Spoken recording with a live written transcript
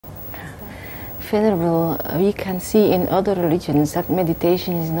Venerable, we can see in other religions that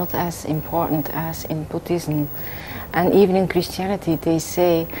meditation is not as important as in Buddhism. And even in Christianity they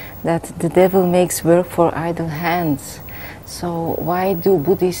say that the devil makes work for idle hands. So why do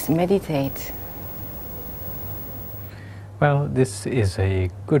Buddhists meditate? Well, this is a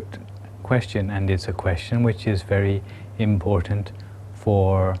good question, and it's a question which is very important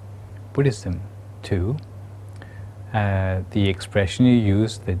for Buddhism too. The expression you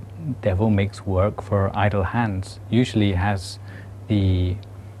use, the devil makes work for idle hands, usually has the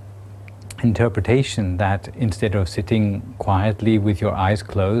interpretation that instead of sitting quietly with your eyes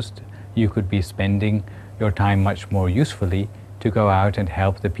closed, you could be spending your time much more usefully to go out and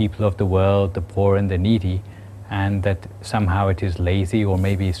help the people of the world, the poor and the needy, and that somehow it is lazy or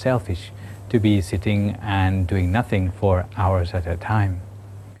maybe selfish to be sitting and doing nothing for hours at a time.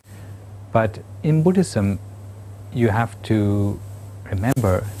 But in Buddhism, you have to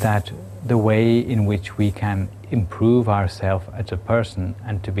remember that the way in which we can improve ourselves as a person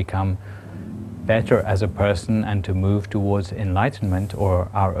and to become better as a person and to move towards enlightenment or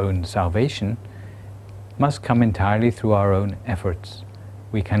our own salvation must come entirely through our own efforts.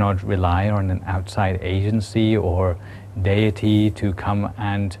 We cannot rely on an outside agency or deity to come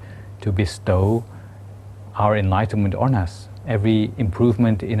and to bestow our enlightenment on us. Every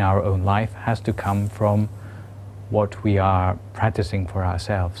improvement in our own life has to come from what we are practicing for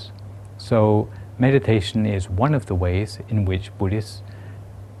ourselves. So meditation is one of the ways in which Buddhists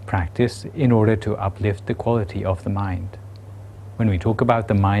practice in order to uplift the quality of the mind. When we talk about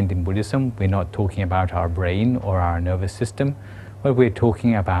the mind in Buddhism, we're not talking about our brain or our nervous system, but we're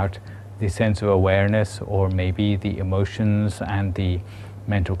talking about the sense of awareness or maybe the emotions and the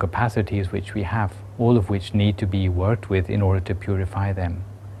mental capacities which we have, all of which need to be worked with in order to purify them.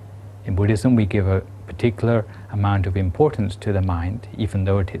 In Buddhism, we give a particular amount of importance to the mind, even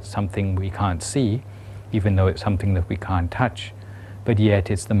though it is something we can't see, even though it's something that we can't touch, but yet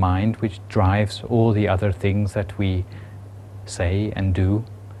it's the mind which drives all the other things that we say and do.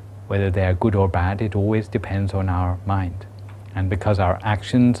 Whether they are good or bad, it always depends on our mind. And because our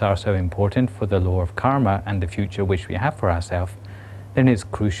actions are so important for the law of karma and the future which we have for ourselves, then it's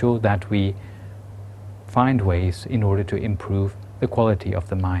crucial that we find ways in order to improve the quality of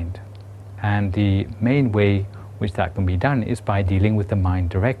the mind. And the main way which that can be done is by dealing with the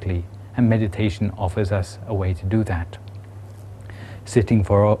mind directly, and meditation offers us a way to do that. Sitting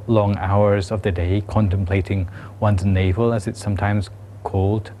for long hours of the day contemplating one's navel, as it's sometimes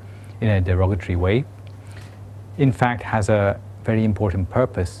called in a derogatory way, in fact has a very important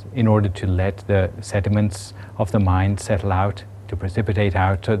purpose in order to let the sediments of the mind settle out, to precipitate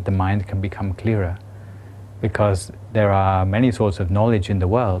out so that the mind can become clearer. Because there are many sorts of knowledge in the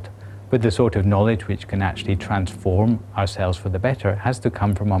world, but the sort of knowledge which can actually transform ourselves for the better has to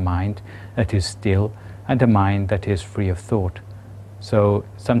come from a mind that is still and a mind that is free of thought. So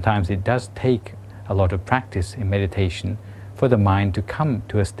sometimes it does take a lot of practice in meditation for the mind to come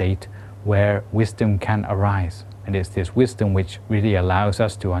to a state where wisdom can arise. And it's this wisdom which really allows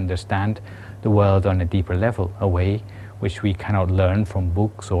us to understand the world on a deeper level, a way which we cannot learn from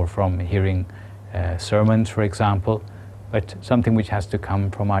books or from hearing sermons, for example, but something which has to come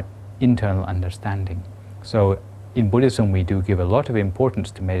from our internal understanding. So in Buddhism we do give a lot of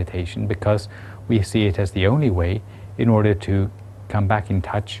importance to meditation because we see it as the only way in order to come back in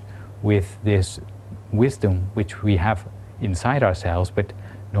touch with this wisdom which we have inside ourselves, but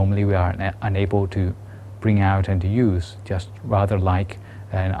normally we are unable to bring out and to use, just rather like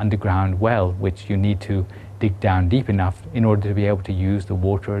an underground well which you need to dig down deep enough in order to be able to use the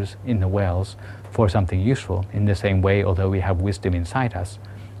waters in the wells for something useful. In the same way, although we have wisdom inside us,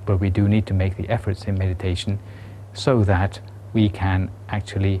 but we do need to make the efforts in meditation so that we can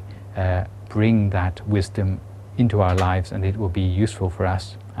actually bring that wisdom into our lives, and it will be useful for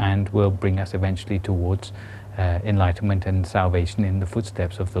us and will bring us eventually towards enlightenment and salvation in the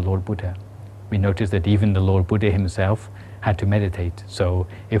footsteps of the Lord Buddha. We notice that even the Lord Buddha himself had to meditate. So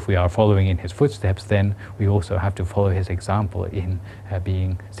if we are following in his footsteps, then we also have to follow his example in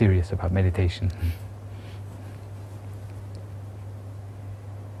being serious about meditation.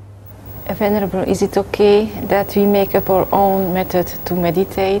 Venerable, is it okay that we make up our own method to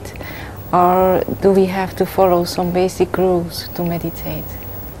meditate, or do we have to follow some basic rules to meditate?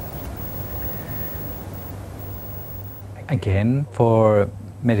 Again, for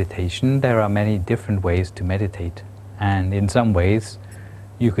meditation, there are many different ways to meditate. And in some ways,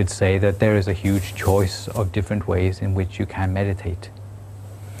 you could say that there is a huge choice of different ways in which you can meditate.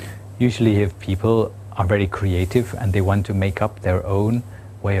 Usually if people are very creative and they want to make up their own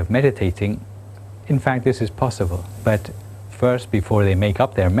way of meditating, in fact this is possible. But first, before they make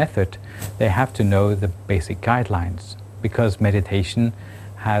up their method, they have to know the basic guidelines, because meditation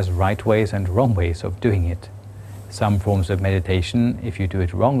has right ways and wrong ways of doing it. Some forms of meditation, if you do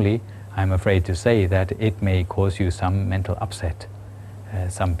it wrongly, I'm afraid to say that it may cause you some mental upset.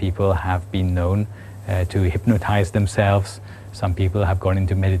 Some people have been known to hypnotize themselves. Some people have gone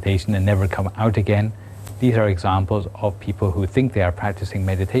into meditation and never come out again. These are examples of people who think they are practicing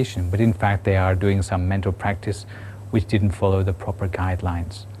meditation, but in fact they are doing some mental practice which didn't follow the proper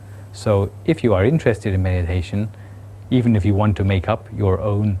guidelines. So if you are interested in meditation, even if you want to make up your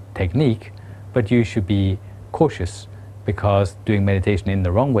own technique, but you should be cautious, because doing meditation in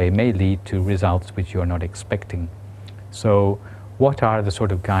the wrong way may lead to results which you are not expecting. So what are the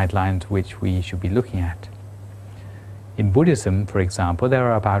sort of guidelines which we should be looking at? In Buddhism, for example, there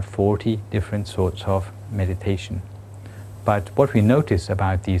are about 40 different sorts of meditation. But what we notice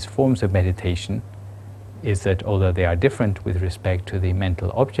about these forms of meditation is that although they are different with respect to the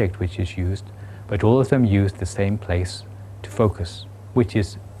mental object which is used, but all of them use the same place to focus, which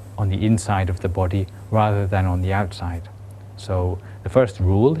is on the inside of the body rather than on the outside. So the first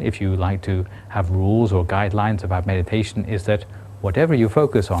rule, if you like to have rules or guidelines about meditation, is that whatever you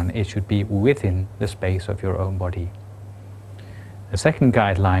focus on, it should be within the space of your own body. The second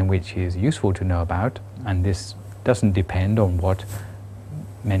guideline which is useful to know about, and this doesn't depend on what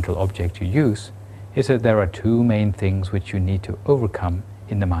mental object you use, is that there are two main things which you need to overcome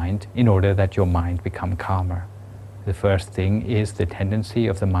in the mind in order that your mind become calmer. The first thing is the tendency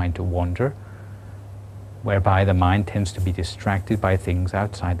of the mind to wander, whereby the mind tends to be distracted by things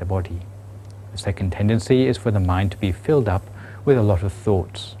outside the body. The second tendency is for the mind to be filled up with a lot of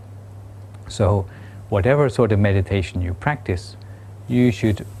thoughts. So whatever sort of meditation you practice, you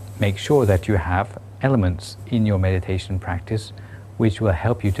should make sure that you have elements in your meditation practice which will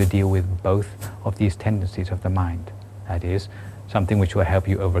help you to deal with both of these tendencies of the mind. That is, something which will help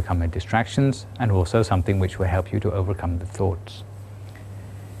you overcome the distractions, and also something which will help you to overcome the thoughts.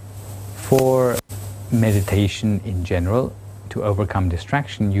 For meditation in general, to overcome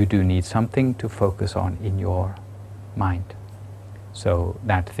distraction, you do need something to focus on in your mind. So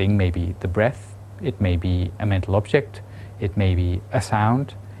that thing may be the breath, it may be a mental object, it may be a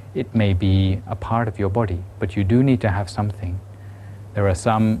sound, it may be a part of your body, but you do need to have something. There are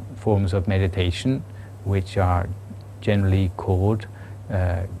some forms of meditation which are generally called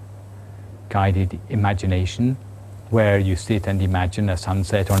guided imagination, where you sit and imagine a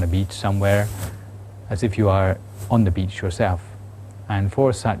sunset on a beach somewhere as if you are on the beach yourself. And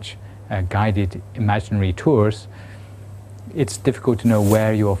for such guided imaginary tours, it's difficult to know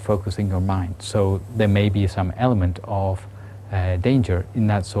where you are focusing your mind. So there may be some element of danger in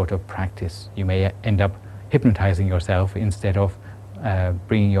that sort of practice. You may end up hypnotizing yourself instead of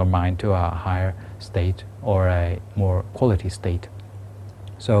bringing your mind to a higher state or a more quality state.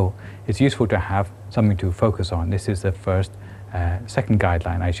 So it's useful to have something to focus on. This is the second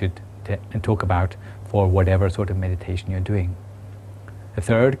guideline I should talk about for whatever sort of meditation you're doing. The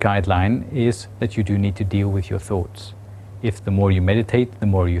third guideline is that you do need to deal with your thoughts. If the more you meditate, the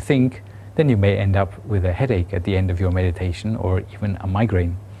more you think, then you may end up with a headache at the end of your meditation, or even a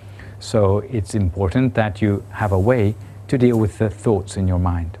migraine. So it's important that you have a way to deal with the thoughts in your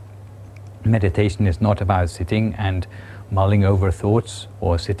mind. Meditation is not about sitting and mulling over thoughts,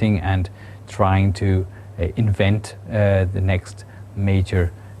 or sitting and trying to invent the next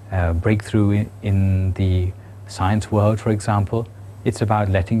major breakthrough in the science world, for example. It's about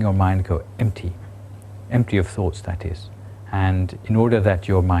letting your mind go empty of thoughts, that is. And in order that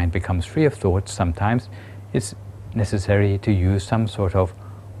your mind becomes free of thoughts, sometimes it's necessary to use some sort of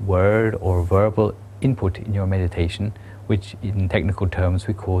word or verbal input in your meditation, which in technical terms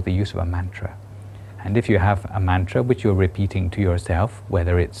we call the use of a mantra. And if you have a mantra which you're repeating to yourself,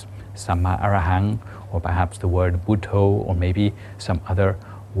 whether it's Samma Arahang, or perhaps the word Buddho, or maybe some other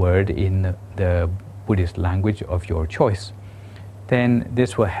word in the Buddhist language of your choice, then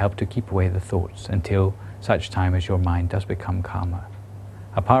this will help to keep away the thoughts until such time as your mind does become calmer.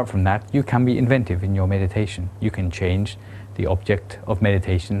 Apart from that, you can be inventive in your meditation. You can change the object of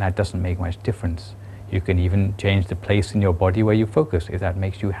meditation. That doesn't make much difference. You can even change the place in your body where you focus, if that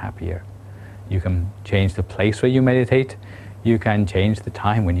makes you happier. You can change the place where you meditate. You can change the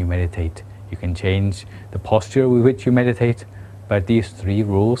time when you meditate. You can change the posture with which you meditate. But these three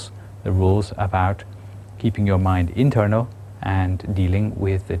rules, the rules about keeping your mind internal and dealing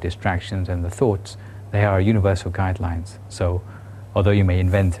with the distractions and the thoughts, they are universal guidelines. So although you may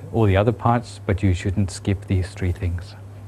invent all the other parts, but you shouldn't skip these three things.